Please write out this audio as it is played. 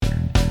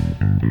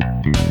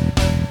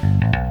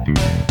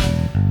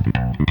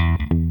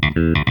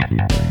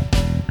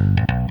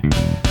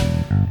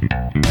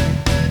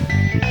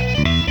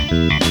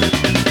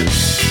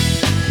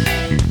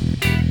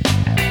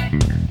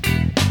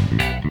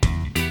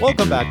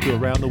Welcome back to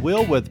Around the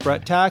Wheel with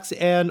Brett Tax.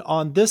 And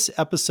on this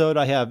episode,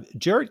 I have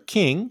Jarrett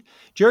King.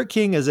 Jarrett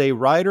King is a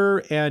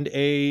writer and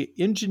a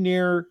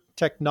engineer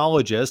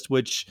technologist,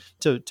 which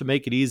to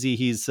make it easy,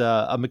 he's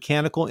a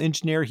mechanical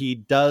engineer. He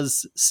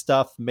does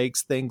stuff,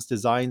 makes things,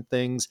 design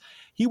things.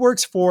 He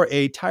works for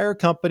a tire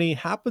company,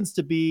 happens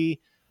to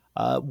be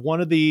one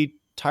of the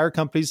tire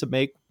companies that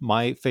make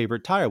my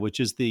favorite tire, which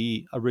is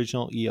the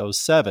original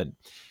EO7.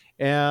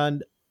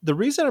 And the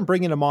reason I'm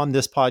bringing him on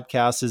this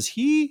podcast is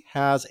he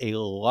has a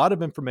lot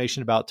of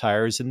information about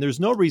tires, and there's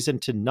no reason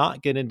to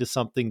not get into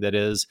something that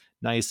is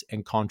nice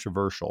and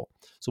controversial.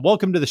 So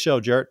welcome to the show,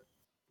 Jarrett.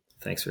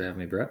 Thanks for having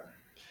me, Brett.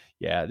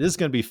 Yeah, this is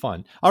going to be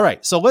fun. All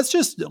right, so let's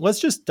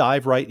just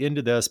dive right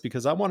into this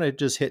because I want to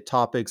just hit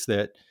topics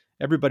that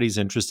everybody's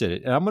interested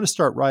in. And I'm going to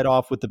start right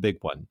off with the big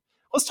one.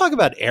 Let's talk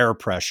about air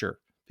pressure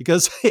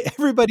because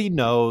everybody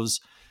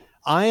knows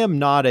I am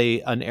not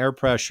an air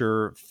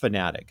pressure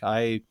fanatic.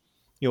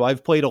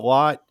 I've played a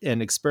lot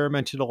and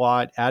experimented a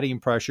lot, adding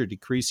pressure,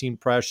 decreasing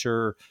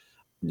pressure,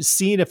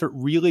 seeing if it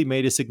really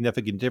made a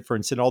significant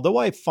difference. And although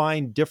I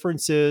find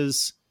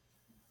differences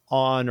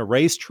on a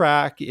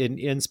racetrack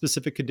in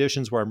specific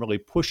conditions where I'm really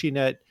pushing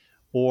it,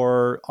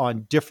 or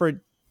on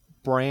different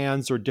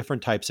brands or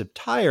different types of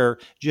tire,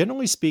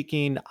 generally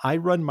speaking, I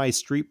run my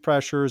street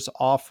pressures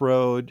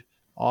off-road,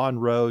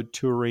 on-road,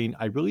 touring.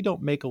 I really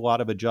don't make a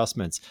lot of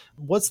adjustments.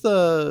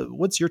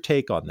 What's your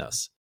take on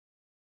this?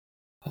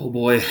 Oh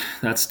boy,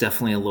 that's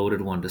definitely a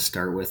loaded one to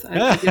start with.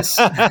 I guess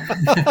Into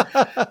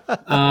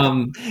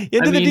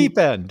the deep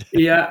end.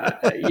 Yeah,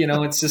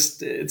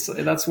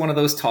 that's one of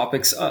those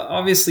topics.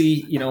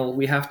 Obviously, we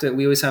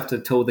always have to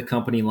toe the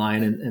company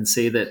line and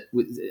say that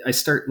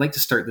like to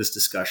start this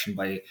discussion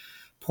by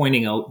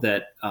pointing out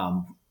that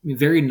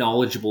very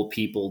knowledgeable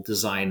people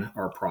design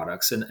our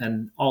products,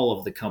 and all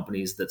of the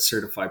companies that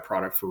certify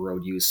product for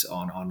road use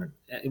on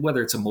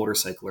whether it's a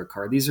motorcycle or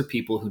car, these are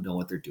people who know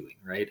what they're doing,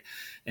 right?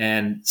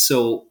 And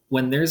so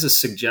when there's a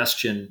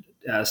suggestion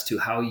as to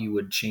how you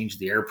would change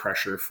the air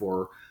pressure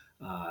for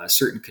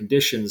certain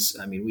conditions,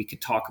 I mean, we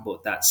could talk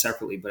about that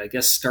separately, but I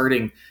guess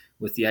starting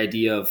with the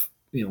idea of,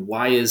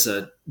 why is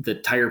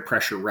the tire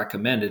pressure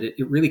recommended?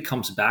 It really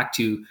comes back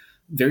to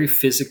very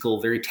physical,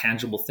 very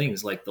tangible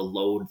things like the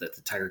load that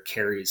the tire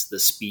carries, the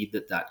speed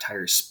that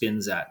tire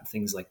spins at, and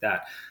things like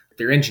that.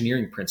 They're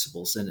engineering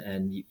principles,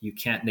 and you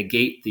can't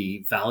negate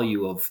the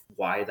value of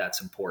why that's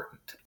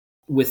important.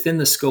 Within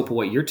the scope of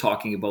what you're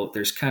talking about,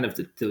 there's kind of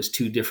those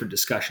two different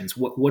discussions.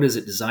 What is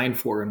it designed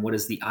for, and what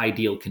is the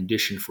ideal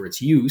condition for its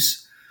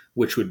use,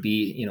 which would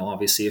be,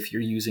 obviously if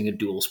you're using a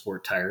dual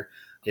sport tire,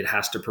 it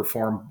has to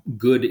perform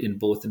good in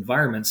both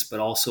environments, but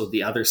also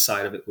the other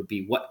side of it would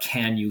be, what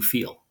can you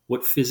feel?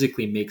 What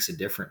physically makes a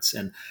difference?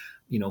 And,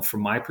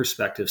 from my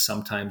perspective,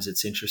 sometimes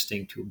it's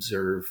interesting to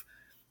observe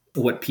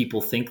what people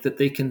think that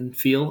they can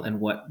feel and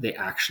what they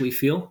actually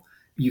feel.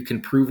 You can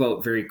prove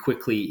out very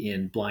quickly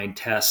in blind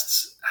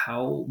tests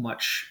how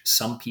much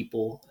some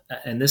people,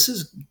 and this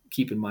is,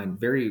 keep in mind,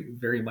 very,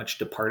 very much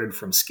departed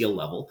from skill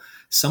level.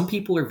 Some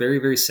people are very,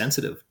 very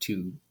sensitive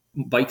to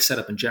bike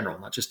setup in general,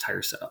 not just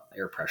tire setup,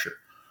 air pressure.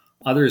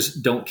 Others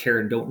don't care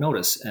and don't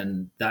notice.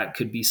 And that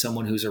could be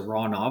someone who's a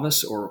raw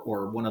novice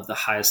or one of the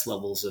highest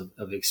levels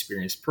of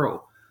experienced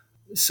pro.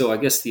 So I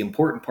guess the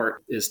important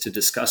part is to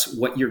discuss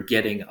what you're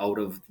getting out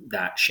of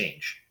that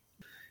change.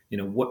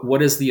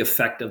 What is the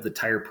effect of the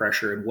tire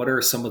pressure, and what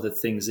are some of the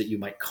things that you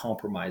might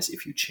compromise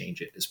if you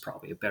change it, is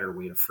probably a better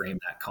way to frame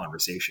that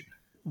conversation.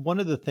 One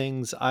of the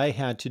things I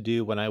had to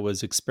do when I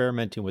was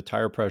experimenting with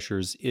tire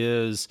pressures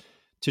is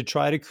to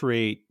try to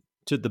create,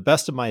 to the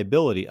best of my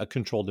ability, a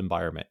controlled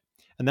environment.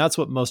 And that's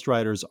what most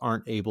riders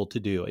aren't able to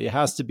do. It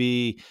has to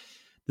be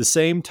the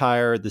same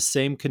tire, the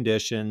same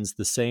conditions,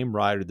 the same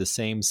rider, the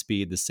same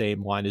speed, the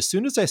same line. As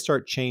soon as I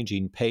start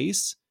changing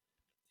pace,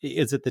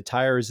 is it the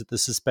tire? Is it the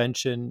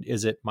suspension?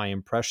 Is it my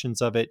impressions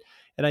of it?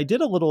 And I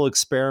did a little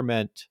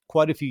experiment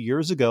quite a few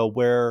years ago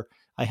where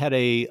I had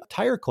a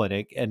tire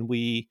clinic and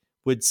we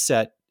would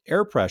set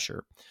air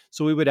pressure.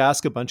 So we would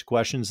ask a bunch of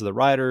questions of the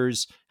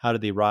riders. How do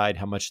they ride?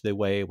 How much do they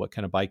weigh? What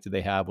kind of bike do they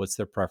have? What's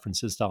their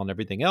preferences, style, and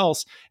everything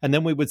else? And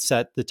then we would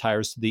set the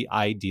tires to the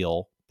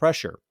ideal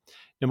pressure.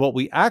 And what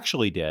we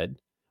actually did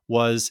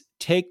was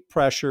take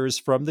pressures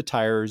from the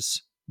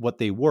tires, what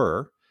they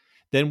were.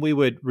 Then we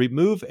would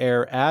remove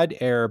air, add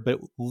air, but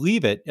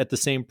leave it at the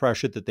same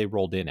pressure that they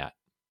rolled in at.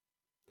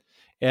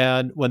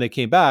 And when they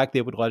came back,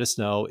 they would let us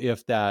know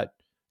if that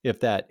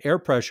air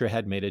pressure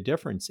had made a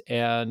difference.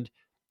 And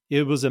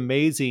it was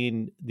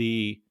amazing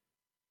the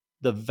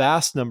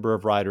vast number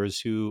of riders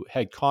who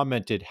had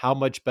commented how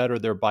much better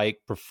their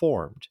bike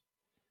performed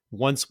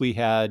once we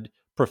had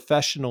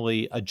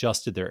professionally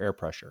adjusted their air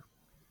pressure.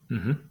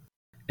 Mm-hmm.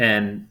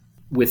 And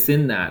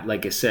within that,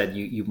 like I said,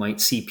 you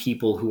might see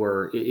people who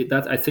are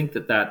I think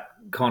that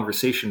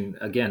conversation,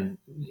 again,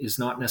 is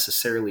not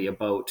necessarily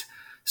about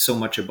so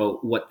much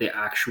about what the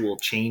actual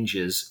change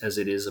is as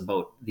it is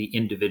about the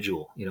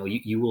individual.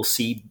 You will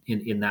see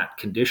in that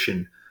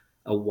condition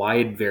a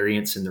wide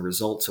variance in the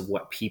results of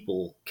what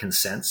people can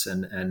sense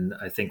and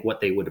I think what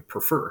they would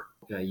prefer.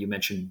 you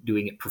mentioned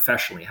doing it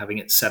professionally, having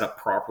it set up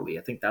properly.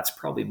 I think that's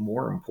probably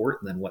more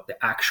important than what the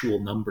actual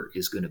number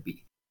is going to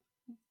be.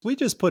 We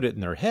just put it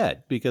in their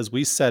head because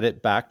we set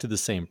it back to the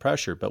same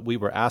pressure, but we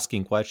were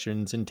asking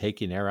questions and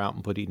taking air out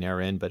and putting air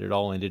in, but it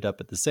all ended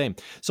up at the same.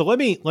 So let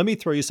me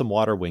throw you some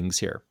water wings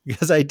here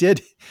because I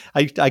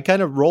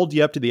kind of rolled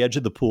you up to the edge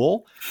of the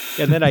pool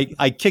and then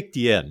I kicked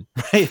you in,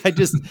 right? I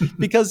just,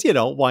 because,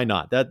 why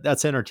not?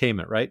 That's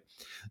entertainment, right?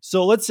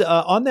 So let's,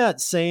 on that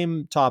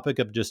same topic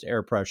of just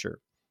air pressure,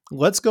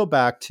 let's go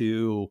back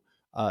to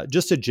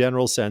just a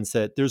general sense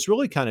that there's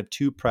really kind of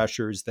two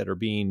pressures that are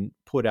being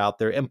put out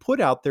there and put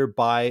out there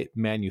by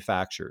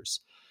manufacturers.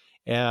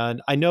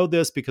 And I know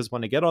this because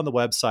when I get on the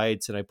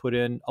websites and I put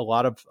in a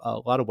lot of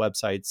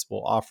websites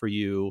will offer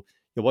you,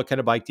 what kind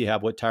of bike do you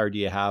have? What tire do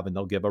you have? And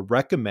they'll give a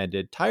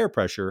recommended tire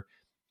pressure.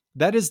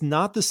 That is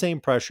not the same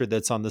pressure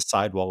that's on the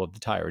sidewall of the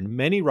tire. And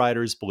many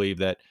riders believe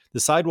that the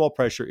sidewall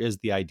pressure is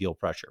the ideal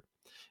pressure.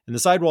 And the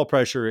sidewall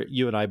pressure,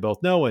 you and I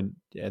both know, and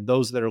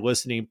those that are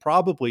listening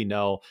probably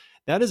know,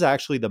 that is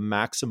actually the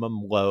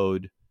maximum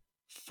load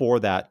for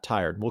that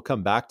tire. And we'll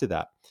come back to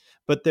that.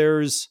 But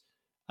there's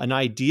an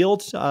ideal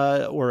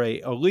or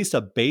at least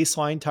a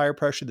baseline tire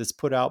pressure that's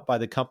put out by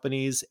the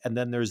companies. And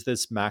then there's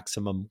this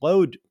maximum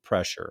load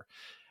pressure.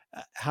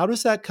 How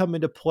does that come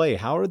into play?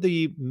 How are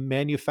the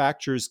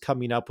manufacturers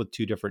coming up with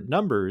two different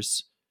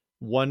numbers,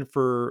 one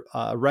for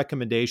a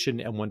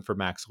recommendation and one for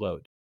max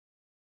load?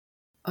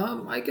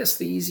 I guess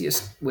the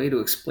easiest way to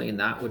explain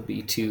that would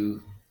be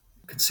to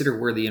consider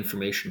where the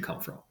information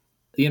come from.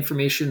 The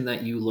information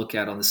that you look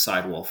at on the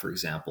sidewall, for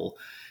example,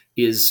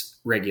 is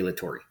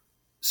regulatory.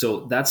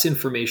 So that's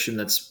information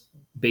that's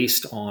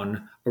based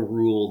on a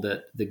rule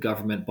that the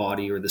government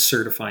body or the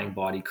certifying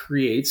body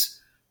creates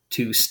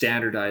to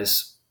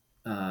standardize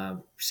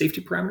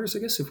safety parameters, I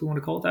guess, if we want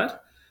to call it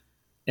that.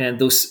 And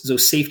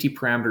those safety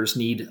parameters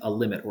need a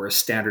limit or a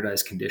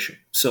standardized condition.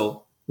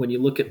 So when you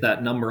look at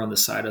that number on the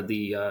side of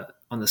the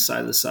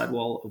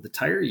sidewall of the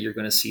tire, you're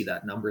going to see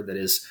that number that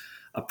is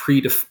a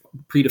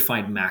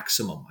predefined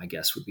maximum, I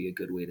guess would be a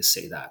good way to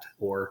say that,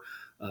 or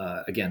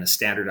again, a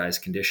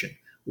standardized condition.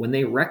 When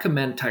they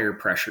recommend tire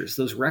pressures,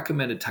 those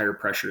recommended tire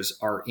pressures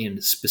are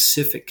in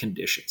specific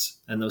conditions,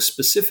 and those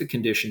specific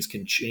conditions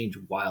can change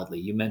wildly.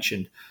 You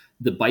mentioned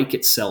the bike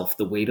itself,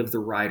 the weight of the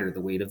rider,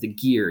 the weight of the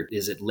gear,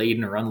 is it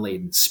laden or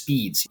unladen,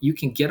 speeds. You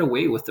can get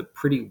away with a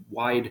pretty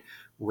wide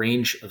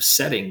range of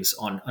settings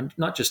on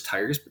not just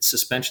tires, but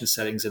suspension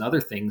settings and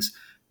other things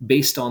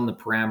based on the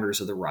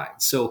parameters of the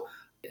ride. So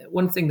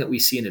one thing that we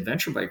see in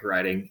adventure bike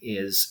riding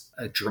is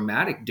a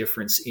dramatic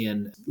difference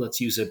in,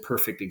 let's use a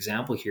perfect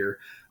example here,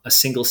 a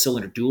single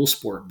cylinder dual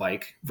sport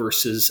bike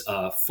versus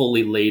a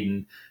fully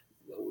laden,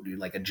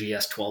 like a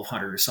GS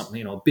 1200 or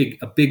something,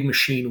 a big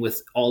machine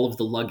with all of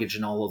the luggage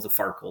and all of the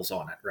Farkles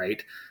on it,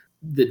 right?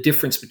 The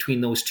difference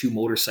between those two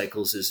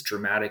motorcycles is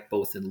dramatic,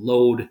 both in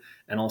load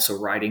and also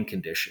riding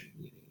condition.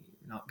 You're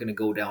not going to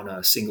go down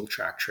a single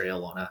track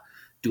trail on a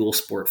dual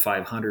sport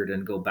 500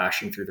 and go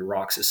bashing through the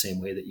rocks the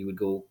same way that you would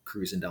go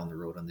cruising down the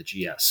road on the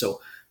GS. So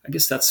I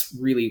guess that's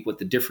really what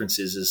the difference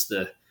is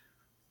the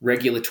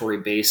regulatory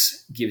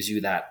base gives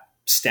you that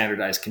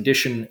standardized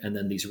condition, and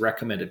then these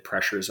recommended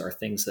pressures are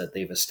things that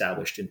they've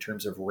established in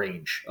terms of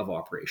range of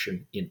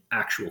operation in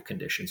actual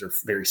conditions, or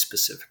very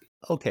specific.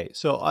 Okay,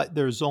 so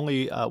there's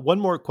only one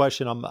more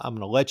question. I'm going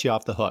to let you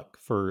off the hook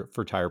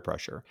for tire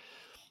pressure.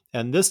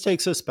 And this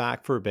takes us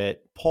back for a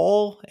bit.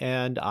 Paul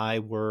and I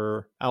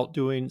were out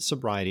doing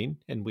some riding,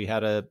 and we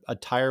had a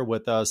tire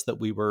with us that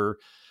we were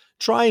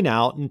trying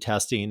out and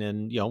testing.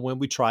 And, when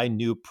we try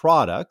new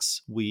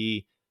products,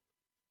 we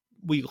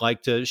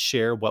like to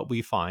share what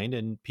we find,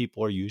 and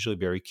people are usually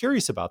very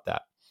curious about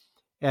that.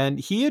 And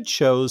he had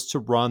chose to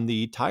run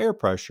the tire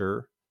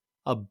pressure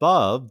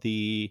above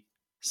the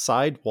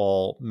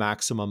sidewall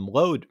maximum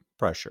load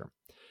pressure.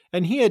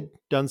 And he had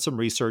done some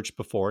research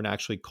before and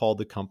actually called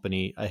the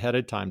company ahead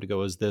of time to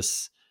go, is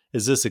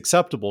this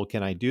acceptable?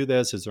 Can I do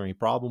this? Is there any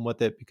problem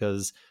with it?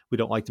 Because we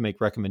don't like to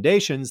make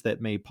recommendations that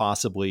may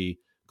possibly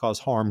cause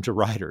harm to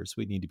riders.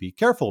 We need to be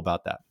careful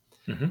about that.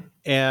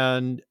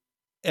 Mm-hmm.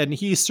 And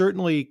he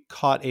certainly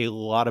caught a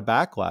lot of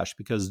backlash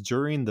because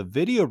during the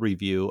video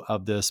review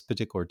of this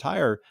particular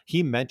tire,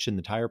 he mentioned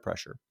the tire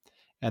pressure.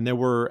 And there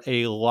were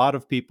a lot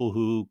of people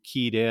who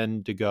keyed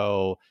in to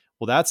go,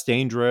 well, that's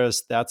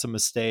dangerous. That's a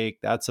mistake.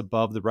 That's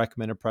above the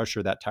recommended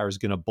pressure. That tire is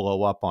going to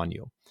blow up on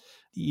you.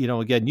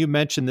 Again, you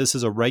mentioned this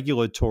is a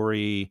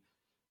regulatory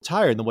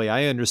tire. And the way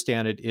I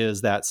understand it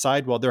is that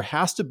sidewall, there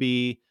has to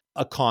be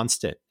a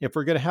constant. If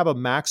we're going to have a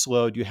max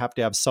load, you have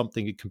to have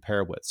something to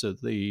compare with. So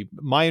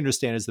my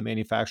understanding is the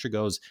manufacturer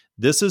goes,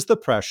 this is the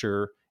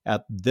pressure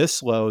at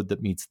this load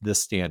that meets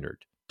this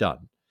standard.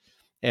 Done.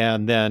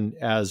 And then,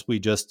 as we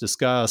just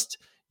discussed,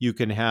 you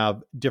can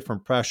have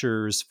different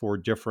pressures for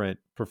different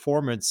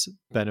performance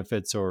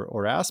benefits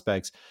or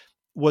aspects.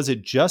 Was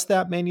it just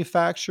that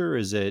manufacturer?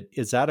 Is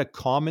that a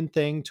common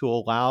thing to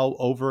allow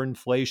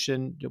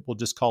overinflation? We'll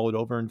just call it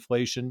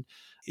overinflation.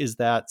 Is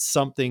that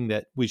something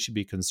that we should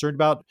be concerned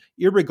about,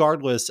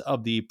 irregardless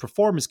of the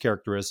performance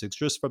characteristics,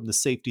 just from the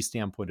safety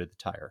standpoint of the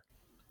tire?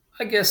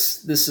 I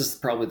guess this is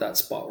probably that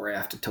spot where I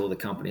have to toe the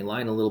company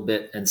line a little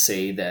bit and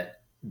say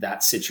that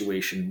that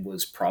situation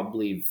was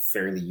probably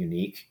fairly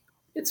unique.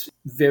 It's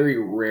very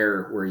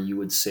rare where you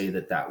would say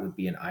that that would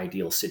be an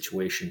ideal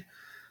situation.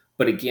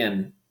 But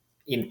again,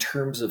 in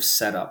terms of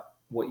setup,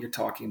 what you're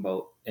talking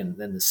about, and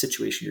then the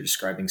situation you're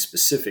describing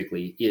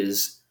specifically,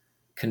 is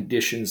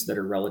conditions that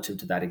are relative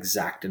to that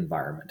exact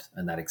environment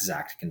and that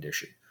exact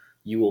condition.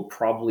 You will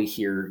probably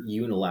hear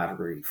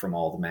unilaterally from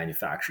all the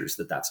manufacturers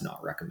that that's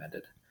not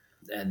recommended.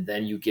 And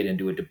then you get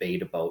into a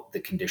debate about the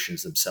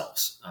conditions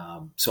themselves.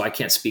 So I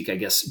can't speak, I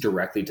guess,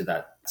 directly to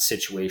that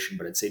situation,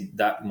 but I'd say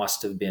that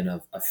must have been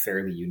a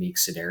fairly unique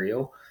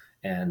scenario.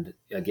 And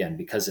again,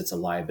 because it's a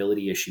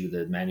liability issue,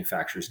 the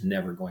manufacturer is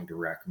never going to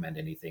recommend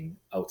anything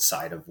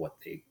outside of what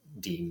they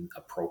deem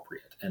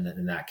appropriate. And then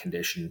in that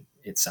condition,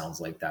 it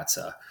sounds like that's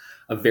a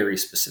very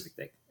specific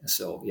thing.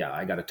 So yeah,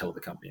 I got to toe the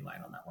company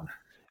line on that one.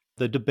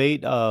 The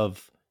debate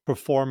of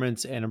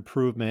performance and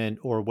improvement,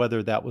 or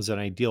whether that was an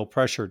ideal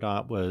pressure or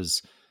not,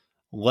 was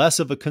less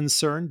of a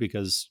concern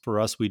because for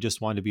us, we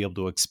just wanted to be able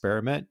to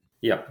experiment.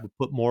 Yeah. We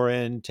put more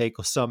in, take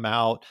some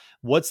out.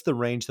 What's the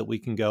range that we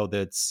can go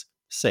that's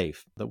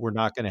safe, that we're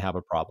not going to have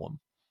a problem?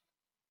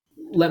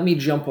 Let me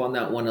jump on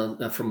that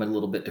one from a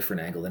little bit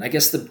different angle. And I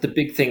guess the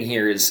big thing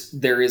here is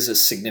there is a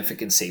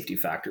significant safety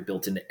factor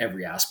built into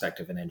every aspect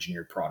of an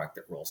engineered product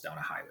that rolls down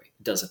a highway.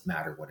 It doesn't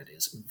matter what it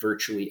is.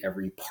 Virtually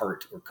every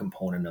part or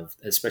component of,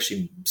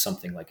 especially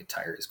something like a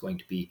tire, is going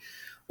to be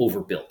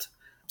overbuilt.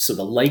 So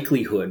the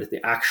likelihood,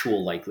 the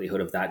actual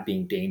likelihood of that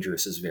being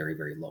dangerous is very,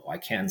 very low. I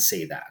can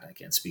say that. I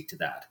can't speak to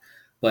that.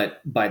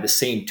 But by the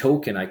same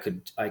token, I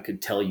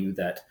could tell you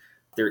that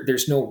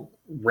there's no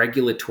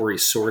regulatory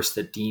source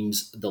that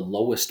deems the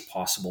lowest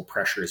possible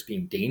pressure as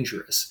being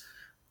dangerous,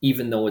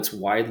 even though it's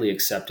widely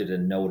accepted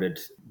and noted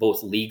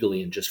both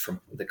legally and just from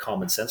the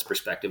common sense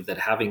perspective that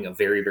having a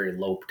very, very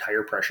low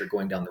tire pressure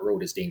going down the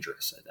road is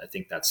dangerous. I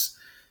think that's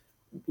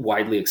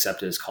widely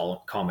accepted as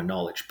common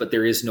knowledge, but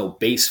there is no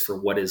base for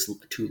what is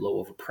too low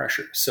of a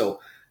pressure. So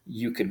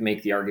you could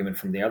make the argument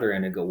from the other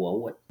end and go,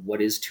 well,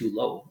 what is too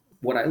low?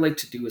 What I like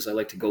to do is I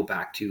like to go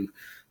back to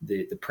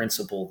the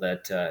principle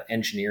that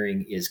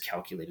engineering is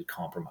calculated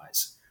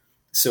compromise.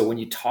 So when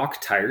you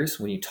talk tires,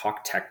 when you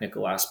talk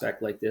technical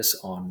aspect like this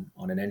on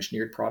an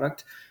engineered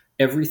product,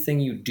 everything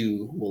you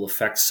do will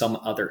affect some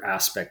other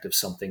aspect of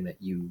something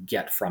that you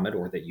get from it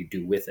or that you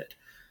do with it.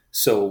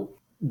 So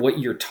what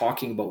you're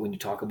talking about when you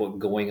talk about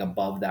going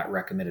above that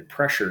recommended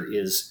pressure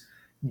is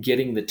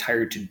getting the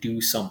tire to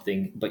do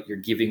something, but you're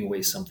giving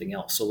away something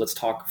else. So let's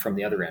talk from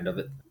the other end of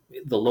it,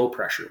 the low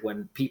pressure.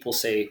 When people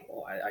say,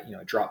 "Oh,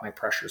 I drop my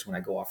pressures when I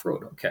go off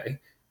road," okay,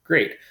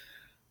 great.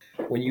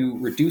 When you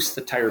reduce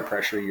the tire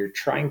pressure, you're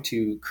trying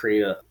to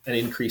create an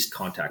increased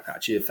contact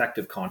patch, the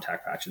effective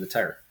contact patch of the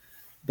tire.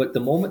 But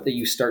the moment that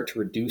you start to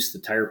reduce the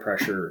tire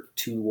pressure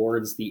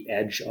towards the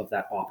edge of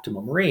that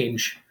optimum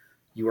range,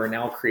 you are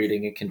now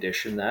creating a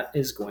condition that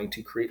is going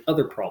to create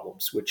other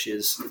problems, which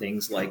is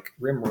things like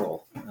rim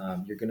roll.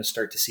 You're going to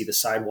start to see the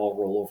sidewall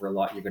roll over a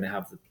lot. You're going to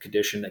have the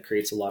condition that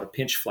creates a lot of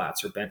pinch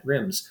flats or bent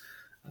rims.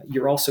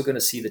 You're also going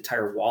to see the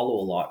tire wallow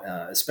a lot,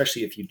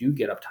 especially if you do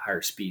get up to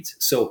higher speeds.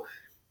 So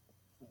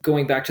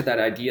going back to that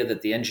idea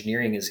that the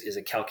engineering is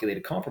a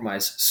calculated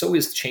compromise, so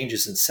is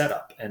changes in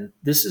setup. And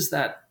this is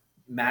that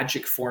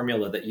magic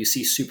formula that you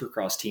see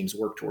supercross teams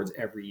work towards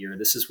every year.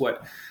 This is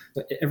what,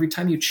 every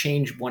time you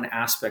change one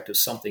aspect of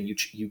something,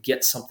 you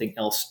get something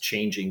else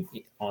changing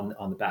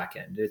on the back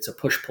end. It's a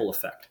push-pull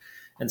effect.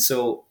 And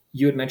so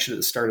you had mentioned at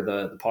the start of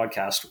the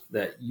podcast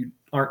that you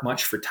aren't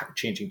much for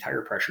changing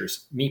tire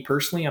pressures. Me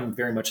personally, I'm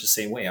very much the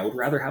same way. I would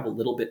rather have a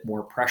little bit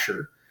more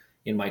pressure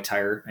in my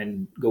tire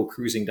and go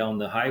cruising down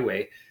the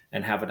highway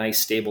and have a nice,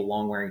 stable,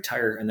 long wearing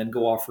tire and then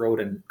go off road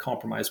and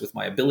compromise with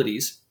my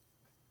abilities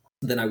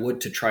than I would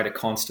to try to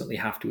constantly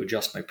have to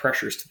adjust my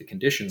pressures to the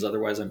conditions.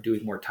 Otherwise, I'm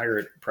doing more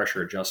tire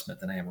pressure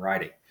adjustment than I am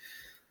riding.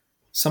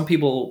 Some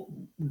people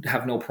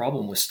have no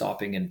problem with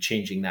stopping and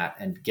changing that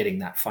and getting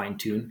that fine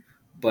tune.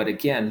 But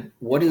again,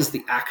 what is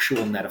the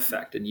actual net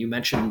effect? And you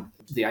mentioned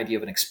the idea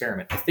of an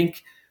experiment. I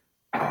think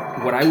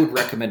what I would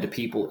recommend to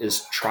people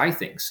is try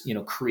things,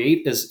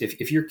 create as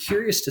if you're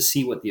curious to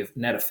see what the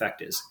net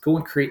effect is, go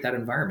and create that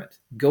environment,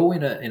 go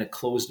in a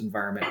closed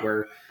environment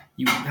where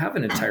you have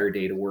an entire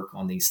day to work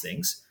on these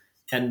things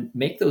and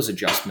make those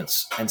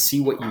adjustments and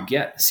see what you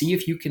get. See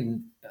if you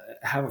can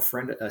have a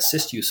friend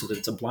assist you so that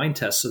it's a blind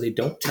test so they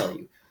don't tell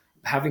you.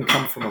 Having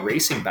come from a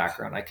racing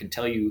background, I can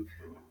tell you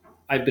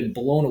I've been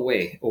blown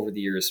away over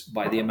the years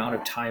by the amount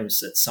of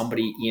times that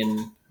somebody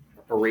in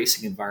a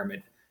racing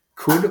environment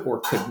could or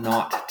could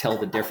not tell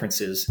the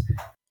differences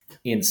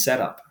in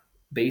setup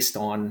based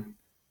on,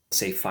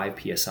 say, 5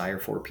 psi or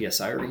 4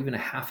 psi or even a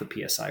half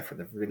a psi for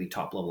the really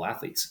top level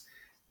athletes.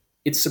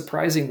 It's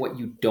surprising what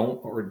you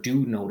don't or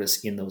do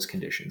notice in those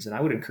conditions. And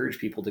I would encourage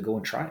people to go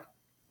and try it.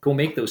 Go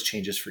make those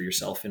changes for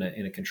yourself in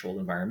a controlled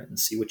environment and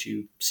see what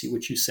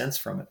you sense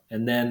from it.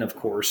 And then, of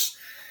course,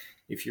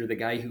 if you're the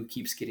guy who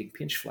keeps getting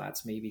pinch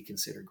flats, maybe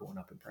consider going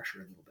up in pressure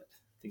a little bit.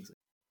 Things like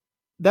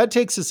that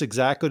takes us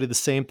exactly to the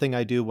same thing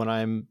I do when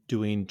I'm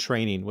doing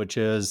training, which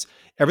is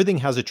everything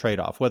has a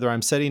trade-off. Whether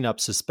I'm setting up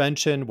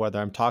suspension, whether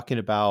I'm talking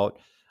about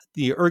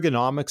the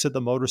ergonomics of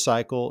the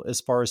motorcycle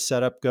as far as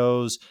setup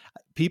goes,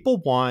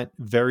 people want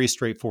very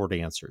straightforward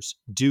answers.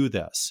 Do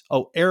this.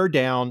 Oh, air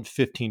down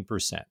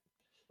 15%.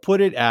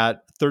 Put it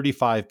at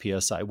 35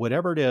 psi,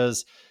 whatever it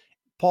is.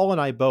 Paul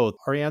and I both,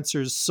 our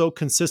answers so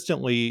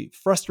consistently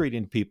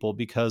frustrating people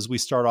because we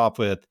start off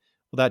with,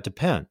 well, that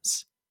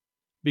depends.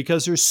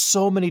 Because there's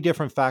so many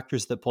different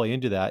factors that play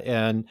into that.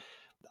 And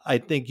I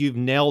think you've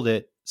nailed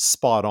it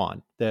spot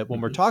on that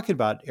when we're talking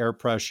about air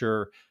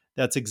pressure,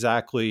 that's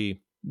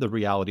exactly the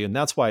reality. And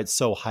that's why it's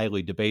so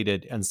highly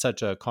debated and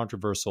such a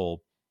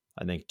controversial,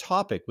 I think,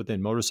 topic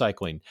within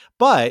motorcycling.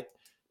 But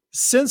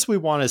since we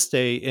want to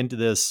stay into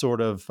this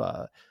sort of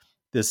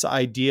this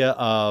idea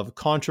of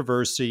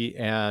controversy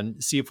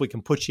and see if we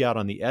can put you out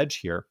on the edge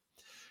here,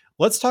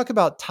 let's talk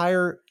about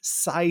tire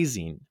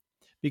sizing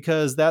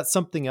because that's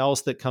something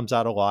else that comes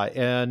out a lot.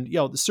 And,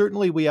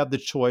 certainly we have the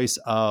choice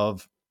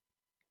of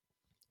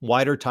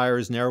wider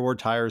tires, narrower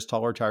tires,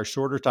 taller tires,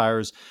 shorter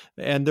tires.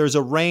 And there's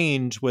a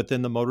range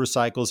within the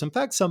motorcycles. In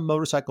fact, some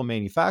motorcycle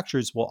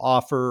manufacturers will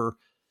offer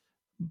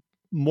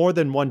more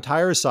than one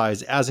tire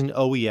size as an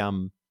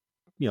OEM,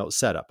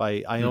 setup.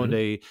 I owned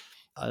an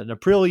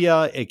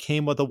Aprilia. It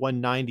came with a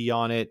 190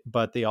 on it,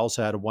 but they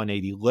also had a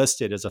 180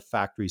 listed as a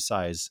factory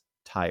size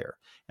tire.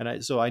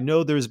 And so I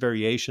know there's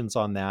variations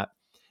on that.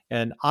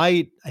 And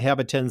I have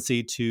a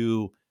tendency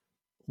to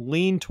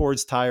lean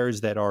towards tires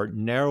that are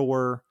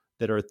narrower,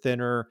 that are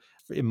thinner.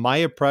 My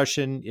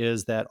impression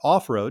is that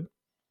off-road,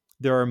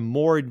 there are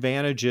more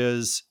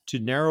advantages to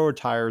narrower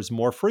tires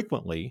more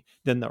frequently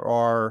than there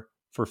are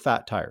for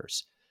fat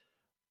tires.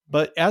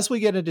 But as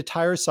we get into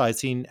tire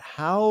sizing,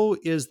 how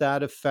is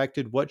that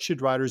affected? What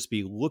should riders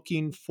be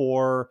looking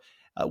for?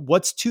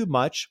 What's too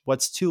much?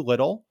 What's too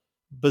little?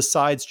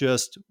 Besides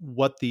just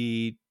what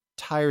the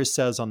tire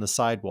says on the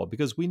sidewall,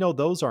 because we know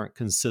those aren't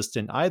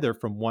consistent either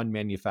from one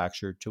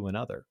manufacturer to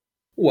another.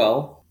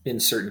 Well, in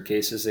certain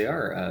cases, they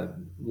are.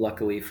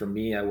 Luckily for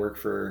me, I work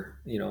for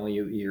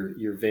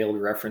your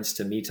veiled reference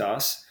to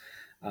Mitas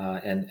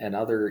and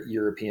other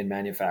European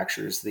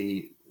manufacturers.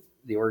 The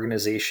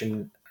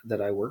organization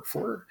that I work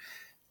for,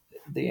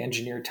 they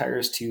engineer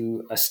tires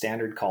to a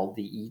standard called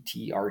the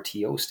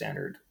ETRTO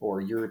standard,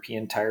 or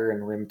European Tire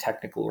and Rim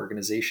Technical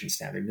Organization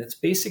standard. And it's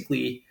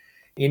basically,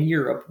 in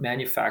Europe,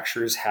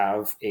 manufacturers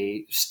have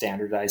a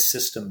standardized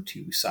system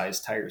to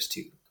size tires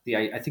to.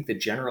 I think the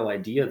general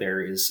idea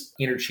there is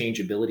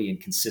interchangeability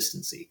and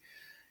consistency.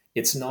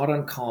 It's not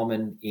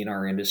uncommon in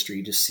our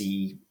industry to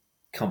see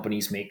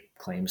companies make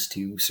claims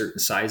to certain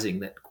sizing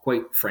that,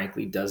 quite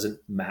frankly, doesn't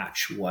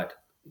match what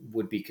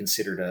would be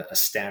considered a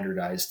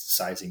standardized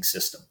sizing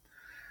system.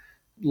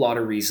 A lot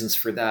of reasons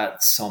for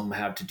that. Some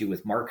have to do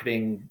with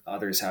marketing,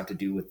 others have to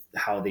do with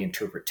how they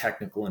interpret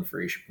technical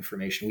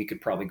information. We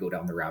could probably go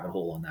down the rabbit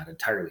hole on that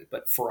entirely.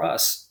 But for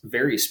us,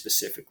 very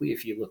specifically,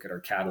 if you look at our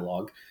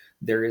catalog,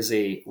 there is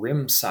a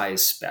rim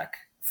size spec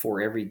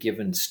for every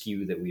given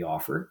SKU that we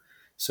offer.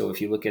 So if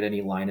you look at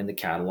any line in the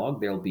catalog,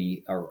 there'll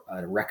be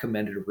a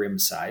recommended rim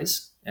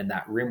size, and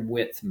that rim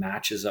width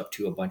matches up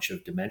to a bunch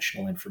of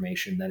dimensional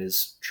information that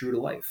is true to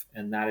life.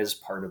 And that is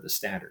part of the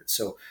standard.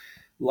 So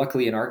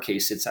luckily, in our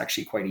case, it's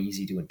actually quite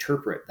easy to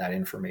interpret that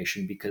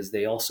information because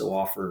they also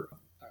offer,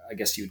 I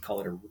guess you would call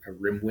it a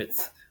rim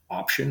width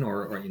option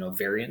or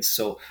variance.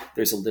 So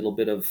there's a little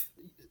bit of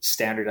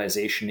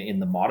standardization in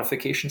the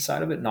modification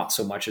side of it, not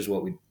so much as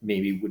what we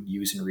maybe would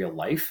use in real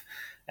life.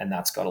 And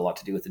that's got a lot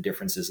to do with the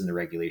differences in the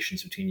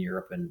regulations between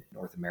Europe and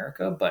North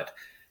America. But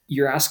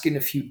you're asking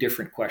a few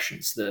different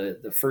questions.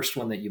 The first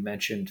one that you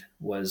mentioned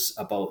was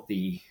about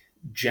the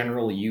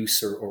general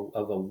use or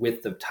of a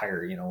width of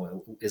tire.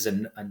 Is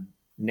a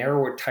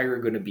narrower tire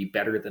going to be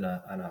better than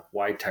a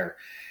wide tire?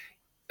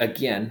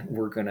 Again,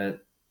 we're going to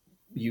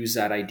use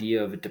that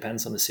idea of it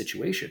depends on the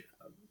situation.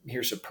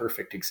 Here's a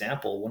perfect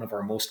example. One of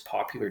our most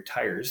popular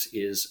tires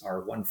is our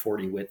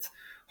 140 width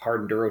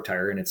hard enduro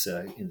tire, and it's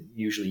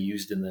usually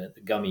used in the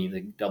gummy,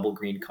 the double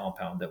green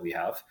compound that we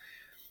have.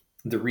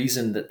 The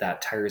reason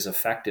that tire is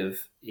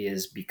effective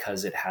is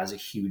because it has a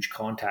huge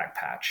contact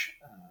patch.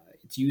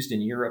 It's used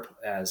in Europe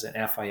as an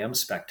FIM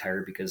spec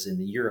tire because in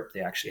Europe,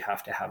 they actually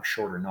have to have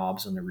shorter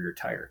knobs on the rear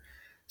tire.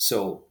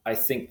 So I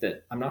think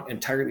that I'm not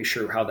entirely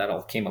sure how that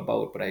all came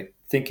about, but I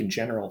think in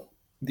general,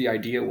 the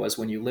idea was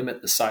when you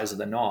limit the size of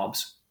the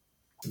knobs,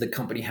 the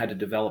company had to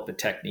develop a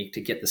technique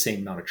to get the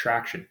same amount of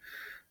traction.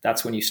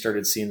 That's when you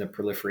started seeing the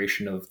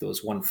proliferation of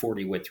those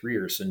 140 width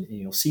rears. And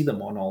you'll see them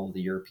on all of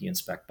the European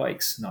spec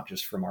bikes, not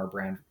just from our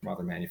brand, from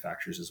other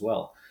manufacturers as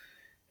well.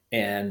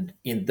 And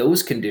in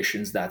those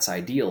conditions, that's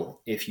ideal.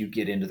 If you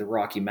get into the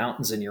Rocky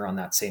Mountains and you're on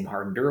that same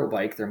hard enduro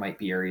bike, there might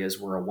be areas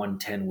where a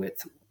 110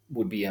 width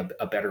would be a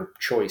better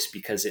choice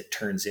because it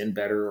turns in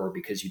better or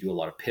because you do a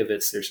lot of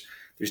pivots.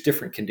 There's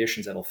different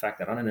conditions that'll affect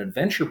that. On an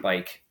adventure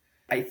bike,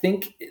 I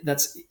think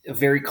that's a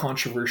very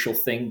controversial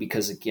thing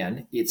because,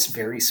 again, it's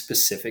very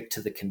specific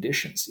to the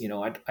conditions.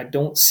 I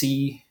don't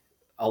see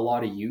a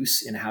lot of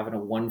use in having a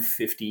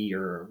 150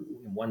 or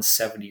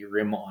 170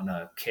 rim on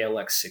a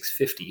KLX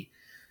 650.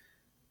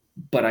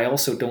 But I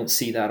also don't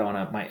see that on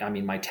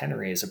my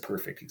Tenere is a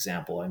perfect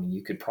example. I mean,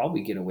 you could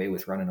probably get away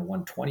with running a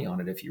 120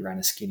 on it if you ran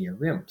a skinnier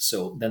rim.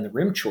 So then the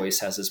rim choice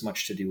has as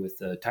much to do with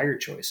the tire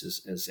choice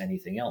as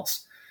anything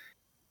else.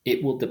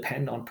 It will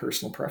depend on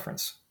personal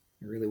preference.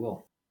 It really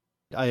will.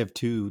 I have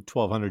two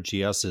 1200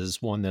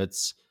 GSs, one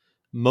that's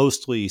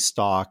mostly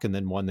stock and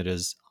then one that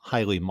is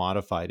highly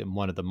modified. And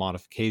one of the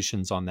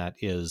modifications on that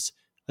is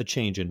a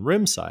change in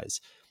rim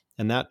size.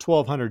 And that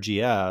 1200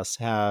 GS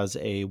has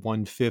a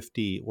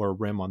 150 or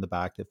rim on the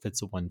back that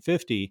fits a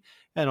 150.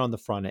 And on the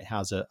front, it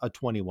has a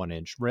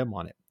 21-inch rim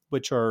on it,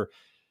 which are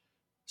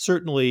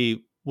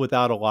certainly,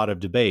 without a lot of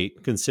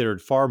debate,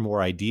 considered far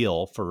more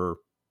ideal for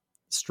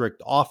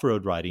strict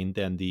off-road riding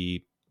than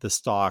the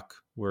stock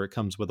where it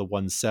comes with a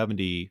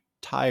 170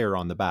 tire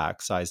on the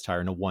back, size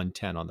tire, and a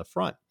 110 on the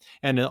front,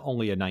 and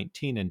only a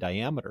 19 in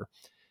diameter.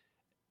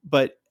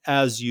 But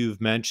as you've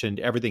mentioned,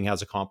 everything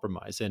has a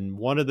compromise. And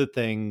one of the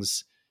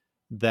things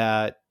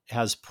that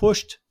has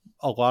pushed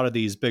a lot of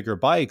these bigger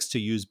bikes to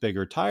use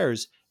bigger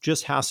tires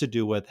just has to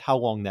do with how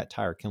long that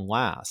tire can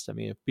last. I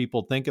mean, if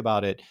people think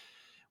about it,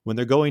 when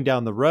they're going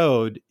down the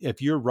road,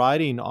 if you're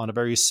riding on a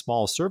very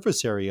small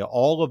surface area,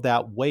 all of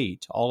that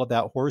weight, all of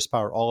that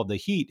horsepower, all of the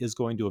heat is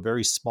going to a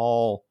very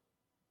small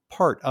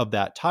part of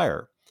that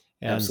tire.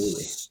 And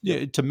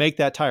Absolutely. to make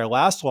that tire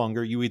last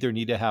longer, you either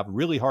need to have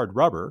really hard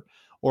rubber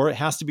or it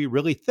has to be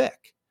really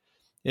thick.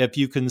 If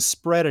you can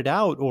spread it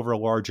out over a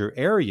larger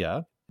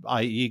area,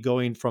 i.e.,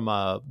 going from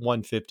a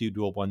 150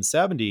 to a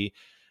 170,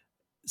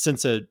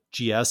 since a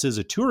GS is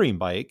a touring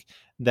bike,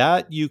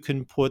 that you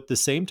can put the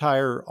same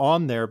tire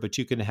on there, but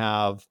you can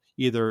have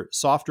either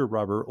softer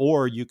rubber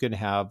or you can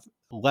have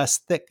less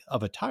thick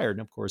of a tire. And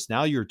of course,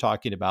 now you're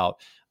talking about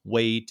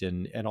weight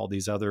and all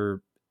these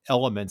other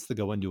elements that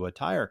go into a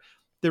tire.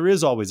 There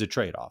is always a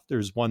trade-off.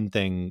 There's one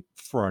thing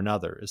for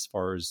another as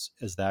far as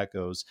that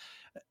goes.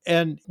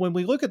 And when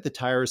we look at the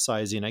tire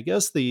sizing, I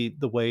guess the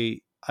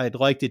way I'd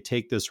like to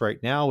take this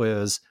right now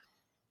is,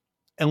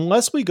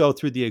 unless we go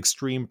through the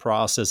extreme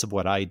process of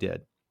what I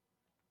did,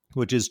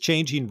 which is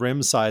changing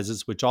rim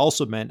sizes, which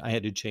also meant I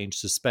had to change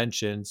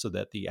suspension so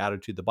that the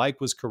attitude of the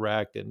bike was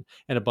correct, and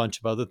a bunch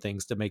of other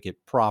things to make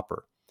it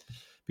proper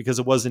because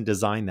it wasn't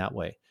designed that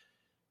way.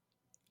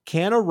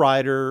 Can a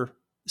rider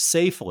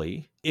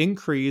safely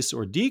increase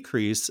or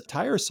decrease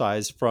tire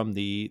size from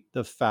the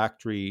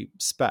factory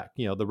spec,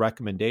 the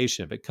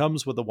recommendation? If it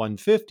comes with a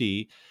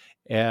 150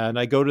 and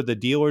I go to the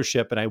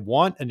dealership and I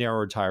want a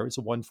narrower tire, is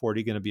a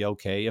 140 going to be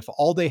okay? If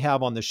all they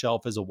have on the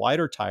shelf is a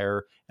wider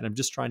tire and I'm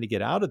just trying to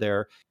get out of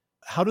there,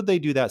 how do they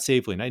do that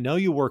safely? And I know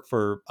you work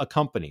for a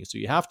company, so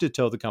you have to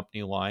toe the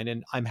company line.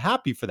 And I'm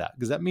happy for that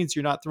because that means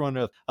you're not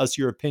throwing us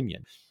your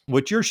opinion.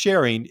 What you're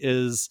sharing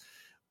is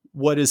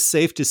what is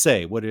safe to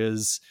say, what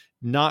is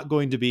not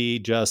going to be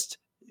just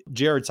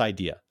Jared's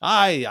idea.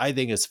 I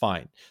think it's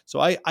fine. So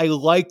I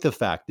like the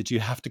fact that you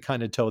have to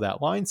kind of toe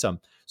that line some.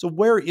 So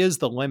where is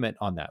the limit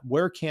on that?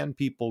 Where can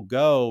people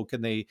go?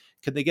 Can they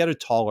get a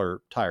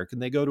taller tire? Can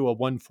they go to a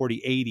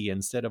 140/80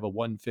 instead of a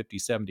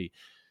 150/70?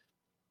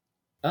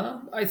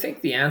 I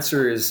think the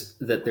answer is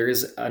that there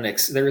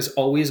is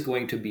always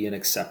going to be an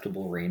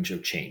acceptable range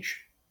of change.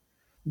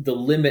 The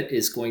limit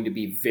is going to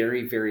be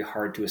very, very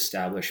hard to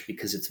establish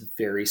because it's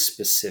very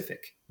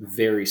specific,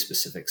 very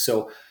specific.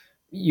 So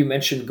you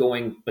mentioned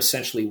going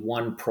essentially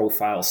one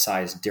profile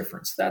size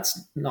difference.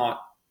 That's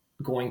not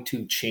going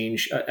to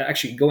change.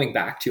 Actually, jumping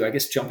back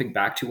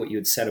to what you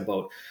had said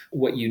about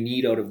what you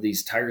need out of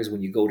these tires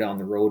when you go down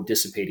the road,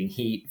 dissipating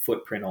heat,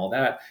 footprint, all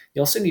that.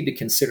 You also need to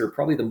consider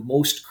probably the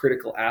most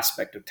critical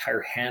aspect of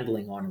tire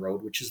handling on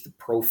road, which is the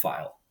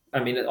profile.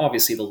 I mean,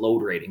 obviously the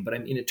load rating, but I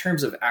mean, in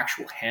terms of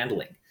actual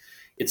handling,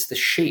 it's the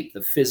shape,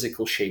 the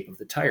physical shape of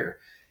the tire.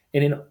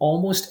 And in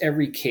almost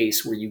every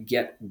case where you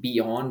get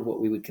beyond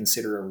what we would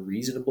consider a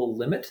reasonable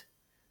limit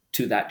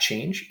to that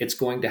change, it's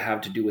going to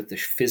have to do with the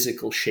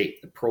physical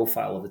shape, the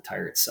profile of the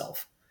tire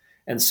itself.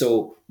 And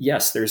so,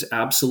 yes, there's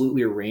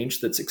absolutely a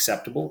range that's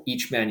acceptable.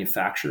 Each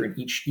manufacturer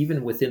and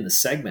even within the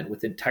segment,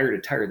 within tire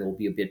to tire, there will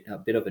be a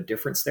bit of a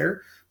difference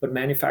there. But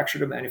manufacturer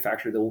to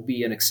manufacturer, there will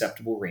be an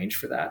acceptable range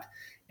for that.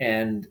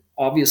 And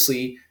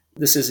obviously,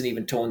 this isn't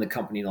even towing the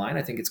company line.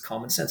 I think it's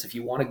common sense. If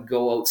you want to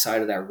go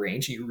outside of that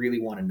range and you really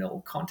want to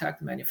know, contact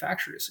the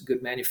manufacturers.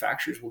 Good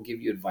manufacturers will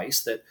give you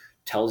advice that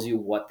tells you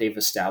what they've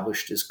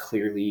established is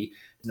clearly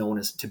known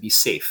as to be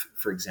safe,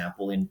 for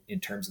example, in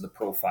terms of the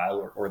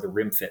profile or the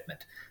rim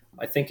fitment.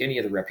 I think any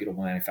of the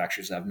reputable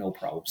manufacturers have no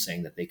problem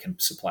saying that they can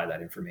supply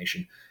that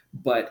information.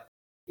 But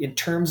in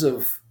terms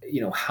of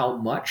how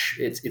much,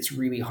 it's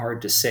really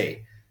hard to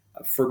say.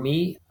 For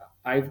me,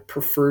 I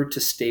prefer to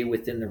stay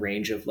within the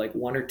range of like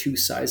one or two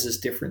sizes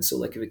difference. So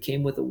like if it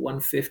came with a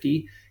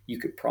 150, you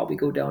could probably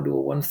go down to a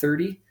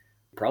 130.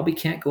 Probably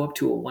can't go up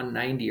to a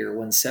 190 or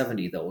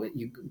 170 though.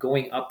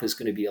 Going up is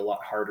going to be a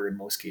lot harder in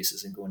most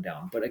cases than going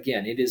down. But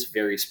again, it is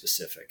very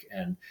specific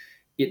and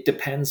it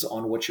depends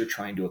on what you're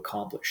trying to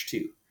accomplish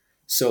too.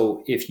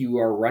 So if you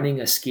are running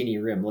a skinny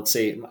rim, let's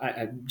say,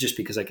 just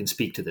because I can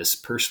speak to this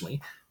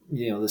personally,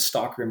 the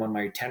stock rim on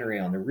my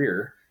Tenere on the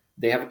rear,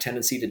 they have a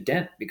tendency to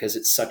dent because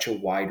it's such a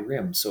wide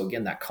rim. So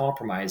again, that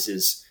compromise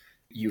is,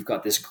 you've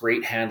got this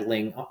great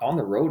handling on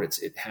the road.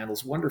 It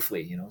handles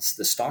wonderfully.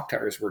 The stock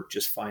tires work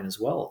just fine as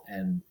well.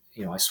 And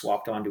I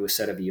swapped onto a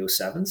set of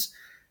EO7s.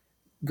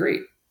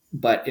 Great.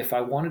 But if I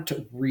wanted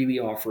to really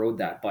off-road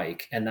that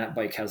bike, and that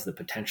bike has the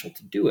potential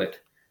to do it,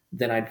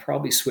 then I'd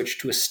probably switch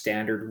to a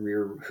standard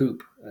rear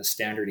hoop, a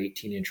standard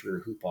 18-inch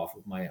rear hoop off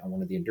of on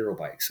one of the enduro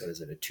bikes. So is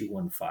it a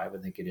 215?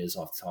 I think it is,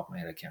 off the top of my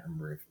head. I can't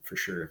remember for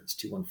sure if it's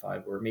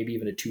 215 or maybe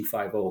even a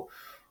 250,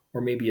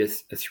 or maybe a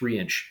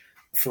 3-inch.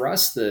 For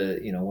us,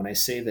 when I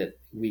say that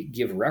we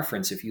give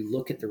reference, if you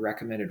look at the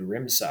recommended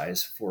rim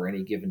size for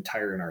any given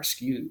tire in our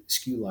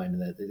SKU line,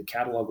 the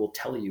catalog will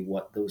tell you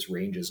what those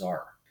ranges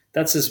are.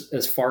 That's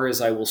as far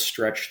as I will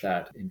stretch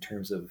that in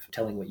terms of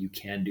telling what you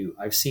can do.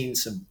 I've seen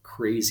some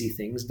crazy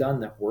things done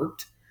that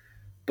worked,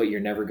 but you're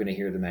never going to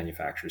hear the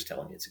manufacturers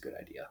telling you it's a good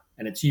idea.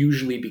 And it's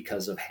usually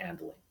because of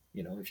handling.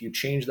 If you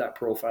change that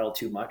profile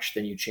too much,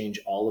 then you change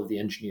all of the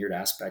engineered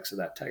aspects of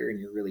that tire, and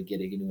you're really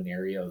getting into an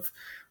area of,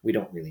 we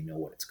don't really know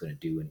what it's going to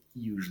do, and it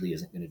usually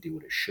isn't going to do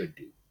what it should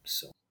do.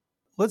 So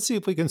let's see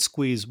if we can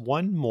squeeze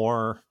one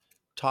more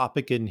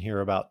topic in here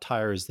about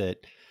tires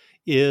that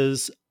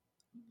is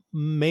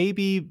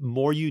maybe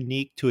more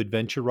unique to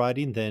adventure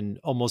riding than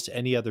almost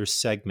any other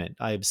segment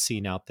I've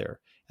seen out there.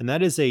 And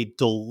that is a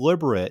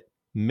deliberate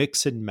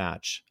mix and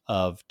match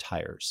of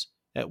tires.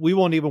 We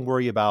won't even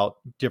worry about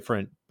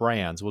different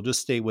brands. We'll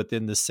just stay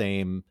within the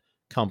same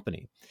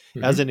company.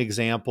 Mm-hmm. As an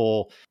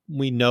example,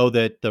 we know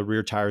that the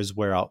rear tires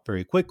wear out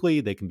very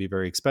quickly. They can be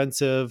very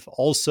expensive.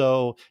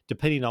 Also,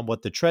 depending on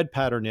what the tread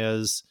pattern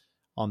is,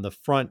 on the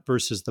front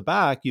versus the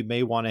back, you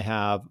may want to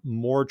have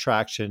more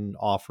traction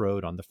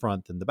off-road on the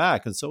front than the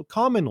back. And so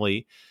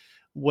commonly,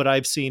 what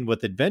I've seen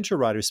with adventure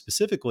riders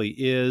specifically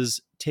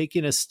is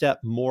taking a step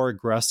more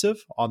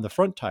aggressive on the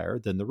front tire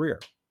than the rear,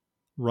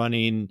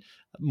 running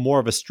more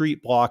of a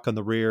street block on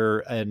the rear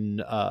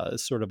and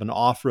sort of an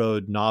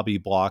off-road knobby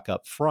block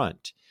up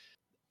front.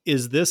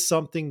 Is this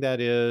something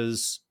that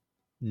is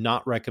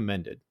not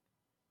recommended?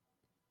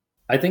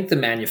 I think the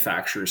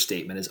manufacturer's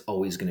statement is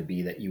always going to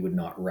be that you would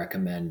not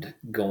recommend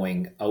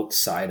going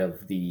outside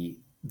of the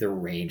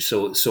range.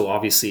 So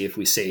obviously, if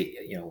we say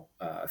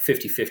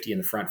 50-50 in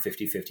the front,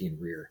 50-50 in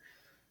rear,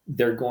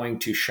 they're going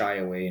to shy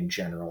away in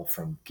general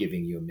from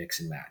giving you a mix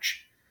and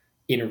match.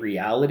 In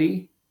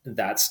reality,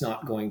 that's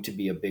not going to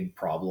be a big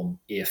problem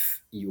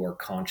if you are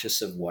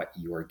conscious of what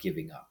you are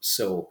giving up.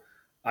 So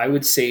I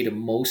would say to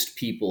most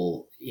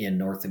people in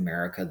North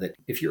America that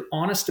if you're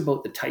honest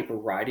about the type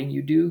of riding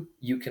you do,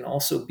 you can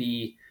also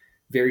be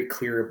very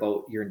clear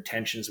about your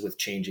intentions with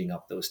changing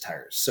up those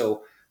tires.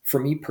 So for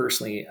me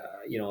personally,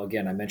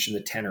 again, I mentioned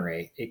the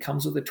Tenere, it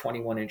comes with a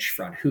 21-inch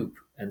front hoop.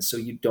 And so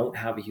you don't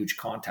have a huge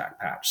contact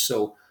patch.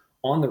 So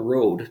on the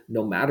road,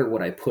 no matter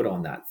what I put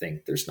on that thing,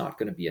 there's not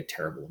going to be a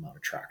terrible amount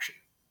of traction,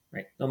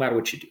 right? No matter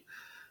what you do.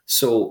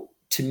 So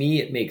to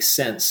me, it makes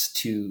sense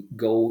to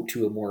go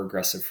to a more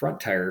aggressive front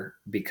tire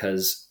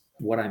because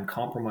what I'm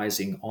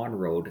compromising on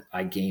road,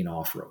 I gain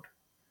off road.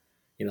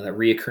 That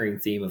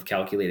reoccurring theme of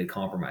calculated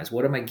compromise.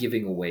 What am I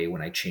giving away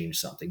when I change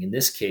something? In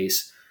this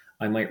case,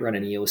 I might run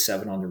an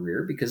EO7 on the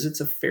rear because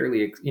it's a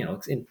fairly,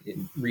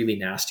 in really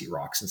nasty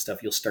rocks and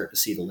stuff, you'll start to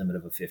see the limit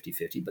of a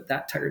 50-50, but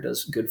that tire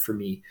does good for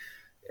me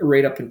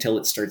right up until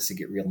it starts to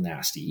get real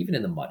nasty. Even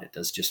in the mud, it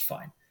does just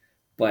fine.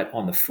 But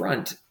on the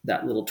front,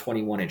 that little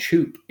 21-inch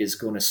hoop is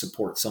going to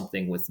support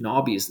something with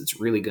knobbies that's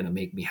really going to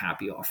make me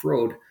happy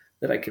off-road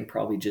that I can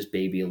probably just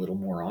baby a little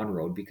more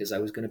on-road because I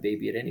was going to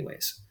baby it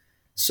anyways.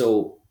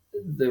 So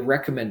the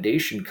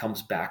recommendation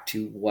comes back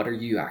to what are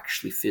you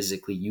actually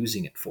physically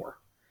using it for?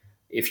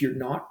 If you're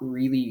not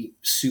really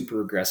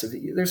super aggressive,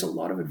 there's a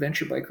lot of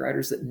adventure bike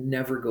riders that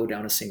never go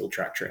down a single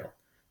track trail.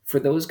 For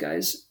those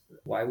guys,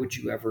 why would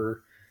you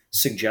ever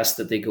suggest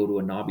that they go to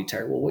a knobby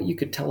tire? Well, what you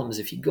could tell them is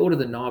if you go to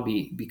the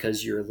knobby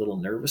because you're a little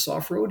nervous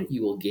off-road,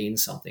 you will gain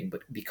something,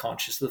 but be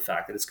conscious of the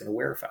fact that it's going to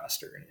wear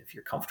faster. And if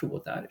you're comfortable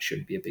with that, it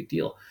shouldn't be a big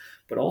deal.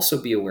 But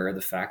also be aware of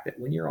the fact that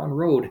when you're on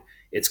road,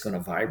 it's going to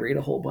vibrate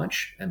a whole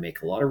bunch and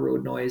make a lot of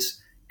road noise.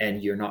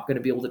 And you're not going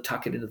to be able to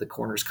tuck it into the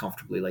corners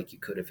comfortably like you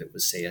could if it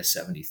was, say, a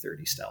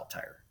 70-30 style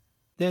tire.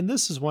 Then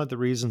this is one of the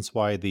reasons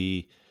why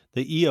the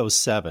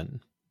EO7,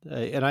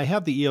 and I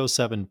have the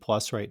EO7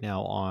 Plus right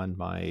now on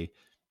my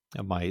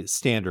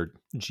standard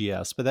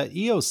GS, but that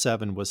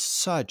EO7 was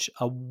such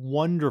a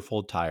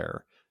wonderful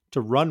tire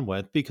to run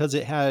with because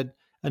it had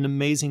an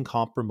amazing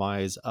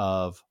compromise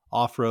of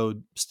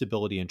off-road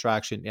stability and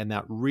traction, and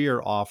that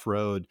rear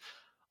off-road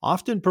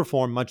often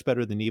performed much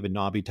better than even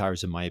knobby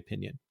tires, in my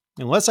opinion.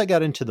 Unless I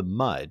got into the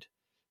mud,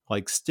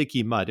 like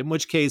sticky mud, in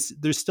which case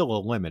there's still a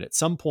limit. At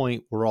some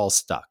point, we're all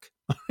stuck.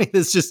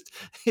 It's just,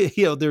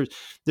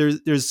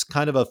 there's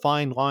kind of a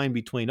fine line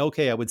between,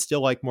 okay, I would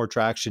still like more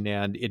traction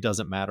and it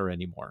doesn't matter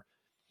anymore.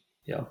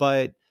 Yeah.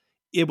 But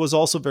it was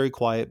also very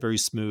quiet, very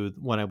smooth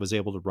when I was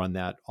able to run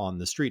that on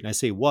the street. And I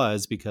say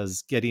was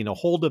because getting a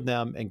hold of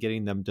them and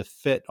getting them to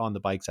fit on the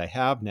bikes I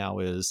have now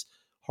is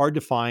hard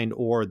to find,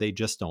 or they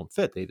just don't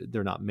fit.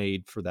 They're not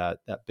made for that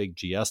big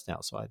GS now.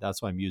 So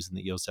that's why I'm using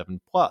the EO7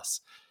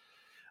 Plus.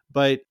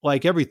 But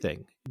like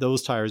everything,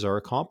 those tires are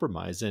a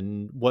compromise.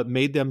 And what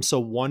made them so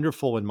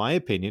wonderful, in my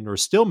opinion, or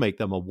still make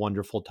them a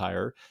wonderful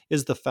tire,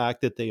 is the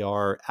fact that they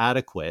are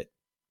adequate.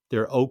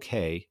 They're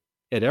okay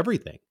at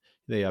everything.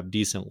 They have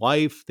decent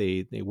life.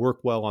 They work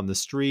well on the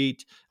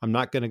street. I'm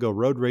not going to go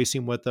road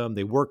racing with them.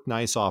 They work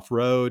nice off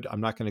road.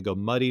 I'm not going to go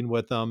mudding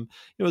with them.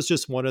 It was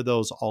just one of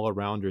those all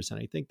arounders.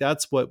 And I think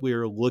that's what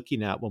we're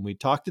looking at when we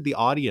talk to the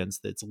audience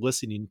that's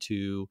listening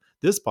to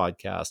this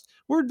podcast.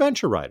 We're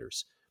adventure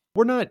riders.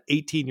 We're not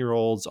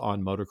 18-year-olds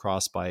on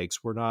motocross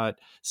bikes. We're not,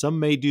 some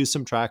may do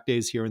some track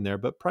days here and there,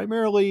 but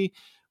primarily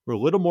we're a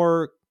little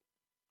more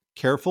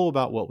careful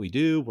about what we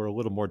do. We're a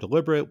little more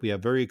deliberate. We have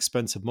very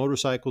expensive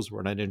motorcycles.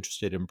 We're not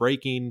interested in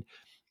braking.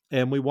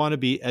 And we want to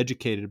be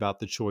educated about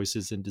the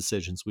choices and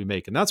decisions we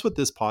make. And that's what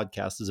this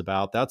podcast is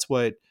about. That's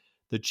what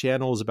the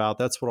channel is about.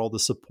 That's what all the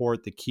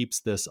support that keeps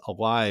this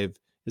alive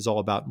is all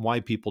about, and why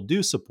people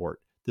do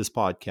support this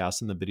podcast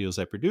and the videos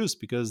I produce,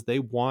 because they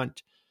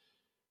want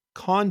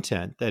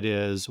content that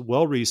is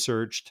well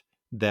researched,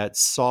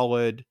 that's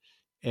solid,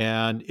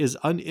 and is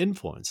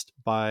uninfluenced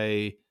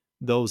by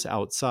those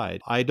outside.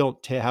 I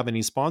don't have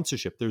any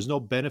sponsorship. There's no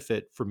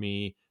benefit for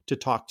me to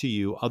talk to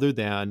you other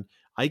than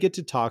I get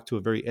to talk to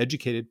a very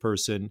educated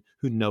person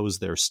who knows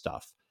their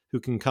stuff, who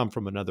can come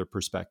from another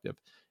perspective.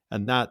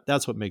 And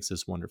that's what makes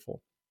this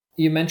wonderful.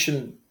 You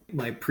mentioned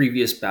my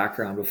previous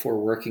background before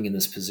working in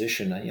this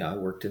position. I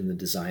worked in the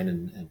design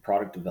and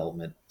product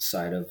development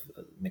side of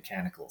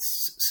mechanical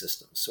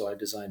systems. So I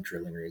designed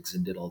drilling rigs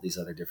and did all these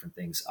other different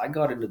things. I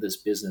got into this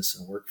business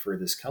and worked for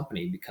this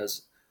company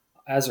because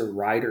as a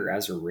rider,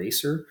 as a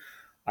racer,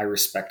 I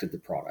respected the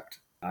product.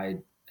 I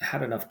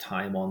had enough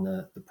time on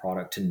the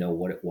product to know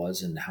what it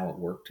was and how it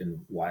worked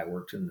and why it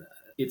worked. And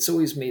it's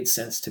always made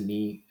sense to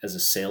me as a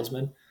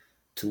salesman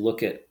to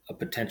look at a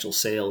potential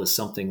sale as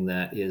something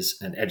that is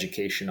an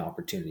education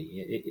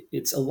opportunity.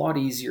 It's a lot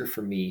easier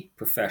for me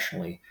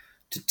professionally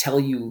to tell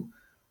you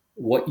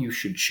what you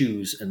should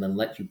choose and then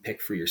let you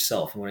pick for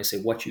yourself. And when I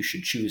say what you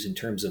should choose in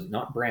terms of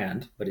not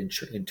brand, but in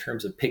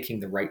terms of picking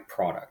the right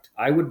product,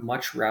 I would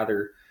much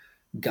rather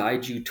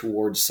guide you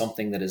towards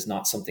something that is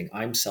not something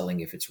I'm selling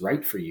if it's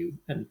right for you.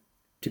 And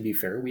to be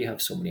fair, we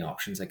have so many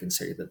options. I can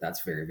say that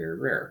that's very, very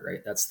rare,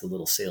 right? That's the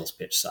little sales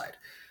pitch side.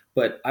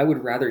 But I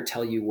would rather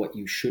tell you what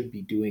you should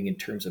be doing in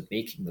terms of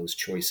making those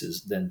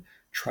choices than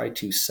try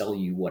to sell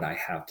you what I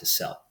have to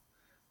sell.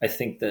 I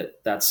think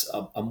that that's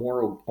a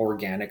more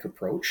organic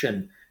approach,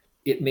 and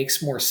it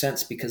makes more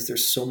sense because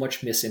there's so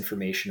much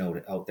misinformation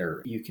out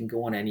there. You can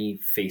go on any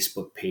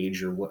Facebook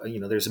page or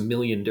there's a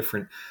million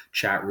different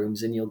chat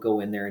rooms, and you'll go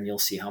in there and you'll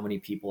see how many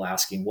people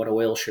asking, what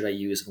oil should I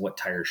use and what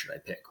tire should I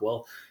pick?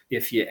 Well,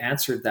 if you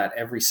answered that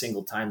every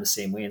single time the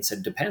same way and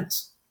said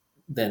depends,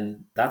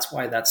 then that's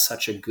why that's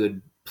such a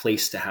good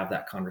place to have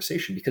that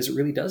conversation, because it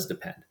really does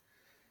depend.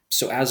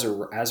 So as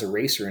a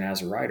racer and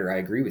as a rider, I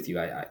agree with you.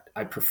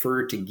 I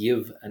prefer to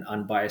give an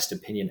unbiased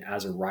opinion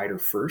as a rider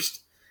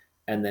first,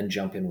 and then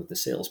jump in with the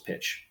sales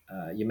pitch.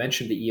 You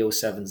mentioned the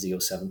EO7s, the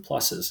EO7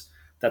 Pluses.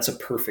 That's a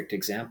perfect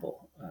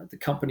example. The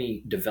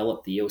company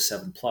developed the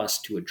EO7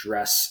 Plus to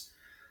address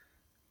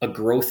a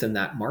growth in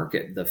that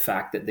market. The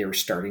fact that they were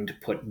starting to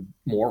put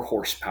more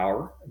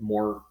horsepower,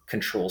 more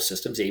control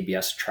systems,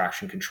 ABS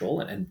traction control,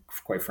 and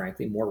quite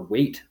frankly, more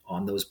weight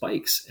on those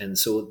bikes. And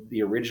so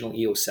the original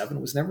EO7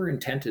 was never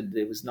intended,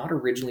 it was not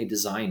originally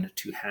designed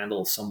to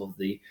handle some of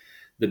the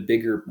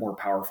bigger, more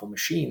powerful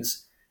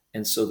machines.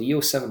 And so the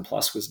EO7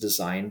 Plus was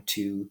designed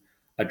to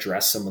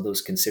address some of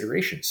those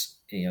considerations.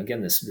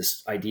 Again,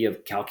 this idea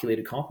of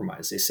calculated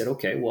compromise. They said,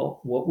 okay, well,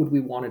 what would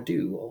we want to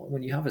do? Well,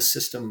 when you have a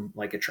system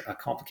like a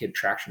complicated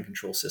traction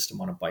control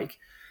system on a bike,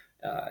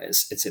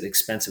 it's an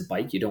expensive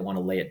bike. You don't want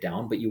to lay it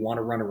down, but you want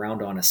to run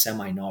around on a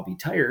semi-knobby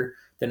tire,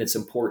 then it's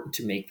important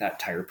to make that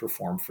tire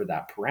perform for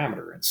that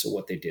parameter. And so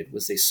what they did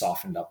was they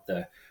softened up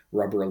the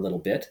rubber a little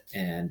bit.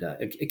 And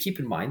keep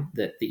in mind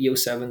that the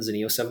EO7s and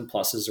EO7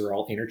 Pluses are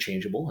all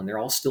interchangeable, and they're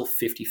all still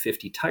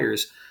 50-50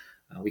 tires.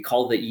 We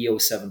call the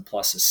EO7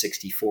 Plus a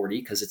 60-40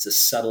 because it's a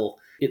subtle,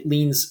 it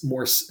leans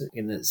more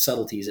in the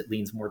subtleties, it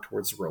leans more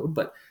towards the road.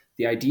 But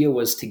the idea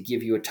was to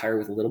give you a tire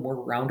with a little more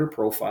rounder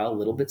profile, a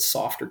little bit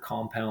softer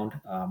compound.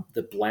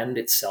 The blend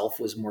itself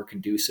was more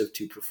conducive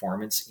to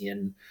performance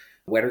in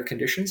wetter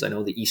conditions. I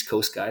know the East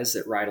Coast guys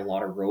that ride a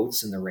lot of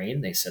roads in the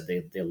rain, they said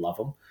they love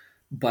them.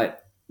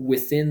 But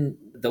within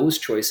those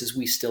choices,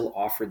 we still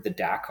offered the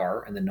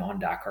Dakar and the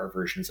non-Dakar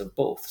versions of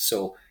both.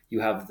 So you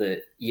have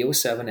the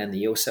EO7 and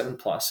the EO7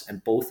 Plus,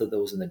 and both of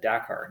those in the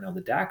Dakar. Now, the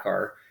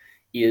Dakar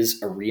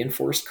is a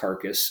reinforced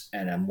carcass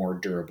and a more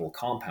durable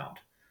compound.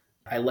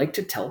 I like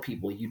to tell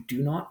people you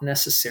do not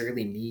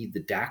necessarily need the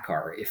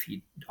Dakar if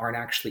you aren't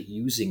actually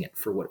using it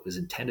for what it was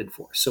intended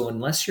for. So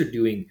unless you're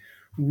doing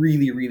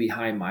really, really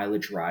high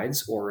mileage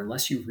rides, or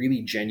unless you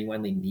really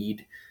genuinely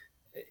need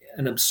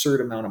an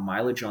absurd amount of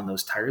mileage on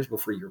those tires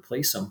before you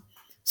replace them,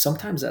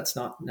 sometimes that's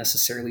not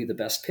necessarily the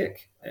best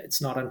pick.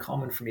 It's not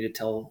uncommon for me to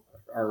tell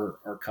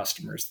our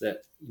customers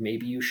that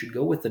maybe you should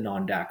go with the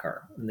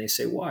non-Dakar. And they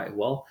say, why?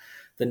 Well,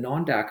 the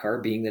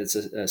non-Dakar, being that it's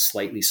a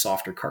slightly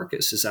softer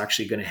carcass, is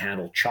actually going to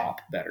handle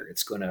chop better.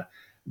 It's going to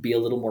be a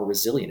little more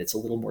resilient. It's a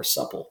little more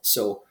supple.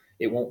 So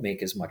it won't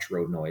make as much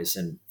road noise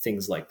and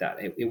things like that.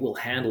 It will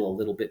handle a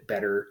little bit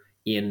better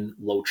in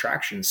low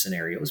traction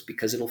scenarios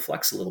because it'll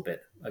flex a little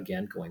bit.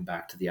 Again, going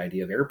back to the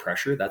idea of air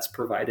pressure, that's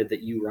provided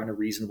that you run a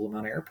reasonable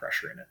amount of air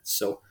pressure in it.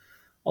 So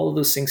all of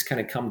those things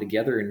kind of come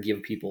together and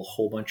give people a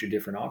whole bunch of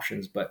different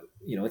options. But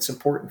it's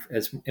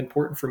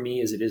important for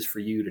me as it is for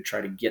you to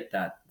try to get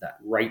that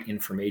right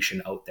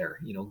information out there.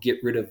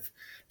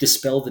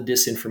 Dispel the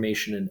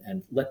disinformation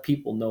and let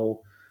people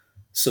know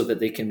so that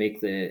they can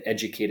make the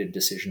educated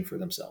decision for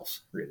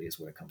themselves. Really, is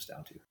what it comes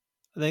down to.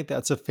 I think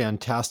that's a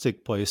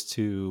fantastic place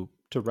to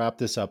wrap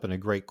this up and a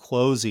great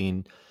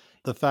closing.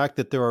 The fact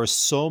that there are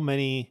so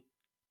many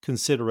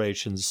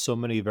considerations, so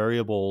many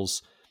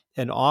variables,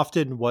 and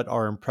often what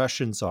our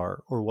impressions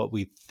are or what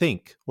we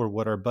think or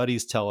what our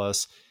buddies tell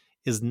us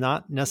is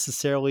not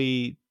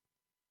necessarily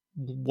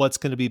what's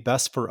going to be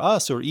best for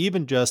us, or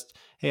even just,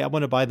 hey, I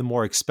want to buy the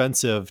more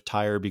expensive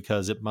tire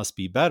because it must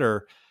be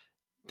better.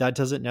 That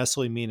doesn't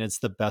necessarily mean it's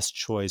the best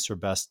choice or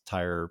best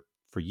tire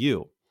for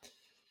you.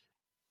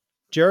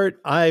 Jarrett,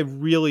 I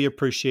really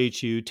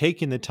appreciate you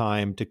taking the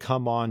time to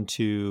come on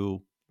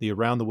to the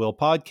Around the Wheel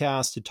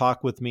podcast to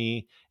talk with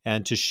me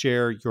and to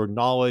share your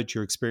knowledge,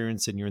 your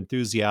experience, and your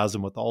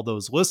enthusiasm with all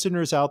those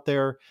listeners out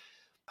there.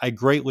 I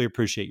greatly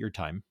appreciate your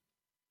time.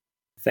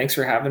 Thanks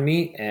for having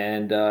me.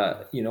 And,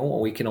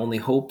 we can only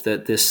hope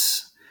that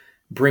this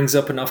brings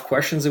up enough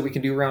questions that we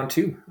can do round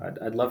two.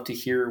 I'd love to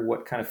hear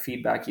what kind of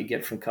feedback you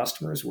get from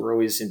customers. We're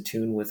always in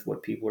tune with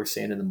what people are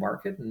saying in the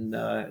market, and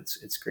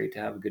it's great to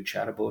have a good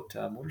chat about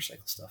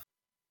motorcycle stuff.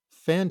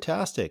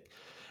 Fantastic.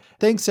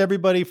 Thanks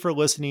everybody for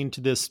listening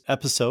to this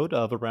episode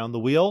of Around the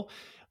Wheel.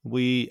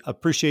 We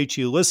appreciate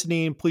you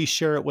listening. Please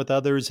share it with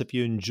others if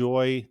you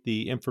enjoy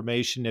the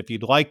information. If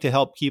you'd like to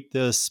help keep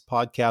this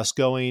podcast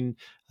going,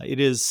 it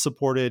is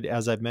supported,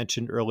 as I've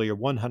mentioned earlier,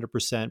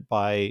 100%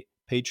 by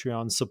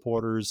Patreon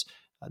supporters.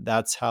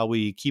 That's how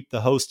we keep the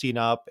hosting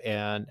up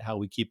and how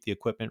we keep the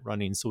equipment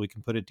running so we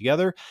can put it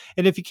together.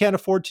 And if you can't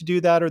afford to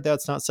do that, or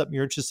that's not something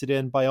you're interested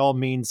in, by all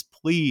means,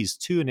 please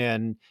tune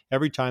in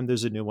every time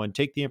there's a new one.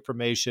 Take the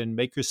information,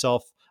 make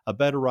yourself a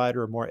better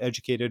rider, a more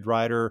educated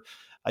rider.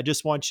 I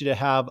just want you to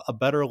have a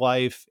better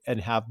life and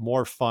have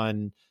more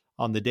fun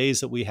on the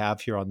days that we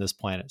have here on this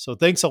planet. So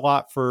thanks a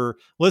lot for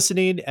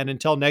listening. And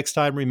until next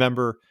time,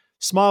 remember,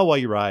 smile while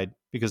you ride,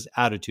 because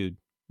attitude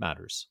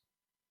matters.